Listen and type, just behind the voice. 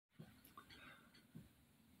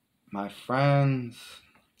My friends,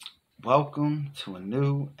 welcome to a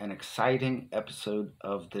new and exciting episode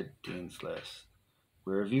of the Dean's List,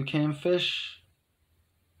 where if you can fish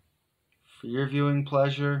for your viewing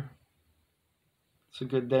pleasure, it's a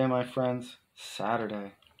good day, my friends.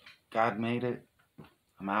 Saturday. God made it.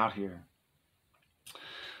 I'm out here.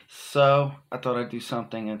 So, I thought I'd do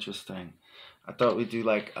something interesting. I thought we'd do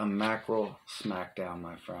like a mackerel smackdown,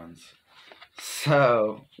 my friends.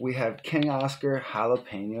 So, we have King Oscar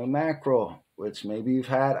jalapeno mackerel, which maybe you've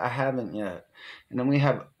had. I haven't yet. And then we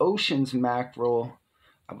have Ocean's mackerel.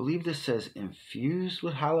 I believe this says infused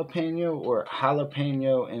with jalapeno or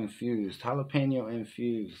jalapeno infused. Jalapeno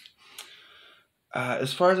infused.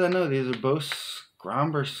 As far as I know, these are both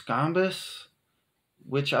scromber scambus,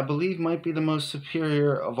 which I believe might be the most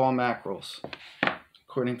superior of all mackerels,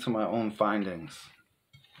 according to my own findings.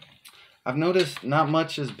 I've noticed not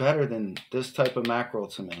much is better than this type of mackerel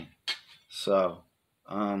to me. So,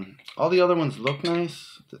 all the other ones look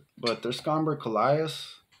nice, but they're Scomber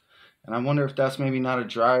Colias, and I wonder if that's maybe not a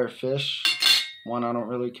drier fish, one I don't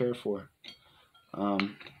really care for.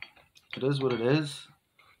 It is what it is.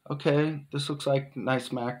 Okay, this looks like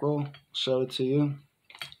nice mackerel. Show it to you.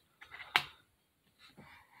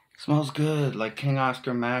 Smells good, like King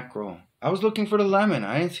Oscar mackerel. I was looking for the lemon.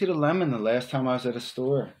 I didn't see the lemon the last time I was at a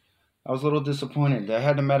store. I was a little disappointed. They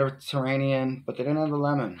had the Mediterranean, but they didn't have the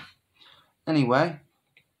lemon. Anyway,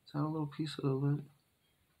 is that a little piece of the lid?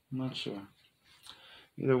 I'm not sure.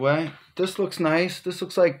 Either way, this looks nice. This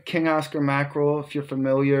looks like King Oscar mackerel, if you're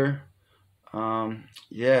familiar.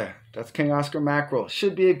 Yeah, that's King Oscar mackerel.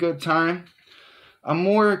 Should be a good time. I'm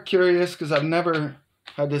more curious because I've never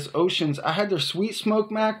had this Ocean's. I had their sweet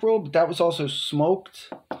smoked mackerel, but that was also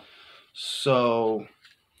smoked. So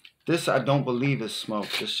this I don't believe is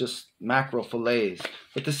smoked. It's just mackerel fillets,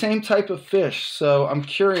 but the same type of fish. So I'm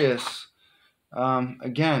curious,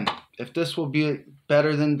 again, if this will be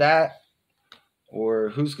better than that, or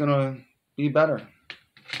who's gonna be better.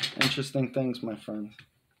 Interesting things, my friends.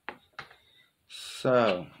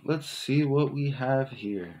 So let's see what we have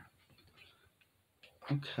here.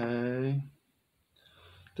 Okay.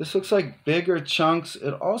 This looks like bigger chunks.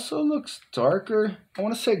 It also looks darker. I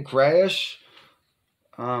want to say grayish.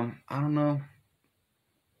 I don't know.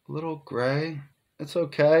 A little gray. It's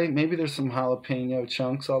okay. Maybe there's some jalapeno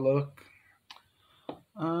chunks. I'll look.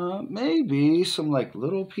 Maybe some like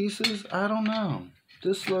little pieces. I don't know.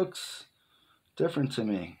 This looks different to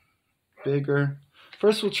me. Bigger.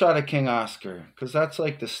 First, we'll try the King Oscar because that's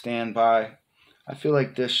like the standby. I feel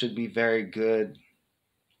like this should be very good.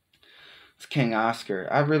 It's King Oscar.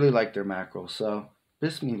 I really like their mackerel. So,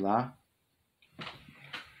 Bismillah.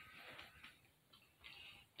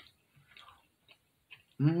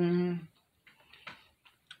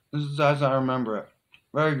 This is as I remember it.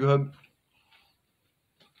 Very good.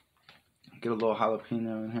 Get a little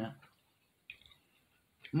jalapeno in here.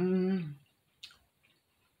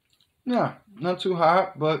 Yeah, not too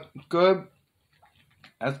hot, but good.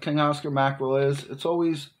 As King Oscar mackerel is, it's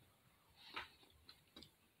always,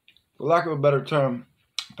 for lack of a better term,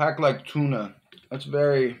 packed like tuna. It's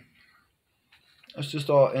just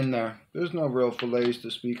all in there. There's no real fillets to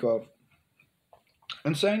speak of.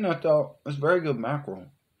 And saying that though, it's very good mackerel.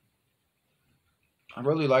 I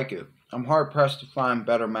really like it. I'm hard pressed to find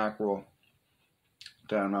better mackerel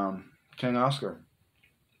than King Oscar.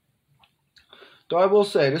 Though I will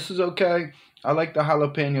say, this is okay. I like the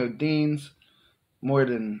jalapeno Deans more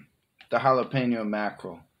than the jalapeno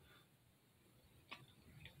mackerel.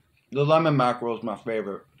 The lemon mackerel is my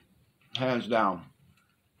favorite, hands down.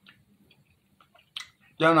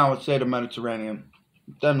 Then I would say the Mediterranean,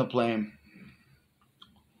 then the plain.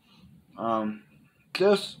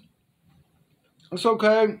 This, it's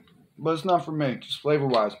okay, but it's not for me, just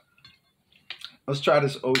flavor-wise. Let's try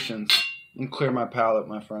this Ocean's and clear my palate,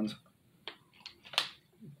 my friends.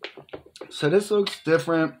 So this looks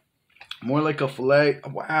different, more like a fillet.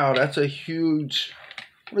 Wow, that's a huge,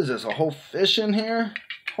 what is this, a whole fish in here?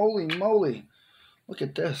 Holy moly, look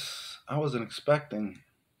at this. I wasn't expecting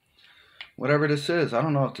whatever this is. I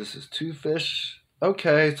don't know if this is two fish.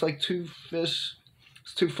 Okay, it's like two fish,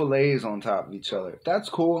 it's two fillets on top of each other. That's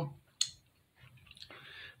cool.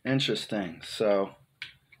 Interesting. So,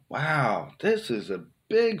 wow, this is a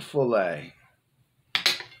big fillet.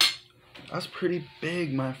 That's pretty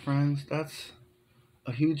big, my friends. That's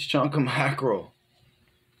a huge chunk of mackerel.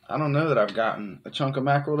 I don't know that I've gotten a chunk of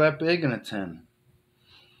mackerel that big in a tin.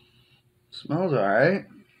 Smells alright.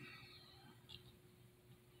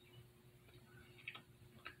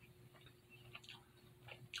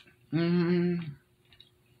 I'm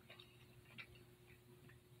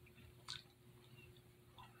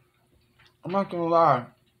not gonna lie.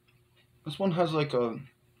 This one has like a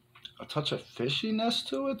touch of fishiness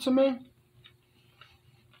to it to me.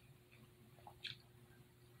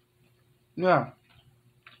 Yeah.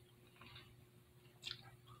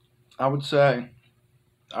 I would say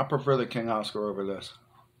I prefer the King Oscar over this.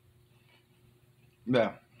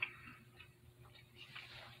 Yeah.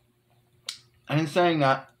 And in saying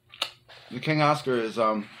that, the King Oscar is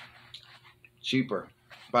cheaper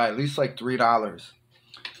by at least like $3.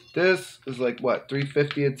 This is like what,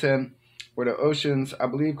 $3.50 a tin? Where the Oceans, I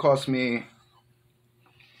believe, cost me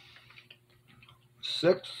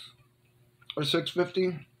 $6 or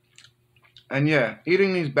 $6.50. And yeah,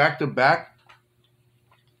 eating these back to back,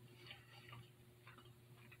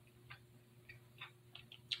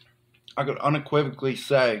 I could unequivocally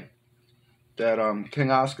say that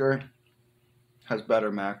King Oscar has better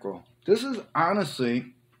mackerel. This is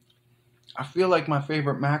honestly, I feel like my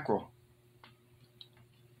favorite mackerel.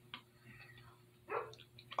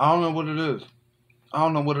 I don't know what it is. I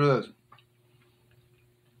don't know what it is.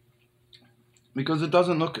 Because it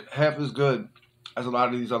doesn't look half as good as a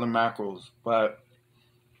lot of these other mackerels. But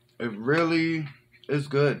it really is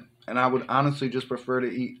good. And I would honestly just prefer to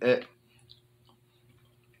eat it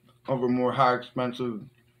over more high expensive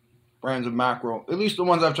brands of mackerel. At least the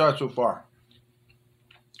ones I've tried so far.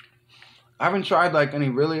 I haven't tried like any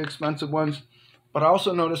really expensive ones. But I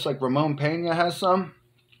also noticed like Ramon Peña has some.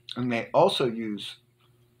 And they also use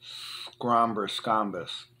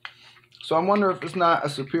scombus. So I wonder if it's not a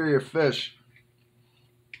superior fish.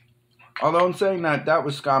 Although in saying that, that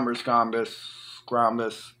was scombus,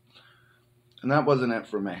 and that wasn't it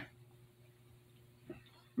for me.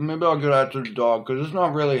 Maybe I'll give that to the dog, because it's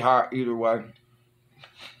not really hot either way.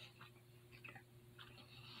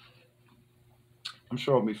 I'm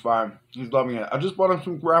sure it'll be fine. He's loving it. I just bought him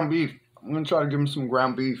some ground beef. I'm going to try to give him some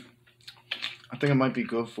ground beef. I think it might be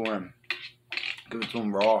good for him. Give it to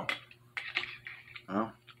him raw.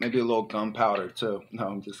 Maybe a little gunpowder too. No,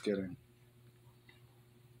 I'm just kidding.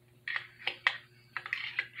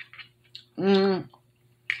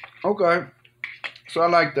 Okay. So I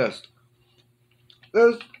like this.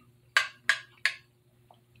 This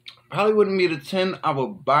probably wouldn't be the tin I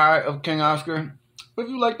would buy of King Oscar. But if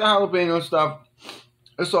you like the jalapeno stuff,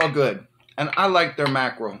 it's all good. And I like their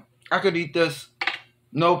mackerel. I could eat this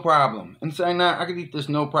no problem. In saying that, I could eat this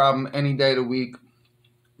no problem any day of the week.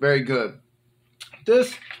 Very good.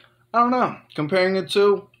 This, I don't know. Comparing the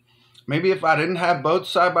two, maybe if I didn't have both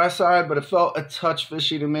side by side, but it felt a touch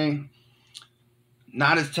fishy to me.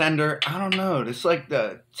 Not as tender. I don't know. It's like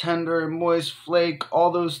the tender, moist, flake,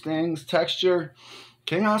 all those things, texture.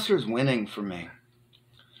 King Oscar's winning for me.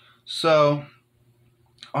 So,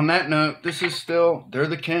 on that note, this is still, they're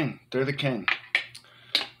the king. They're the king.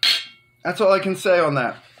 That's all I can say on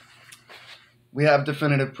that. We have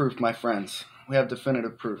definitive proof, my friends. We have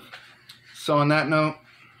definitive proof. So on that note,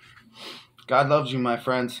 God loves you, my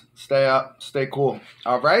friends. Stay up. Stay cool.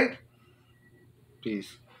 All right?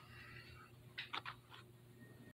 Peace.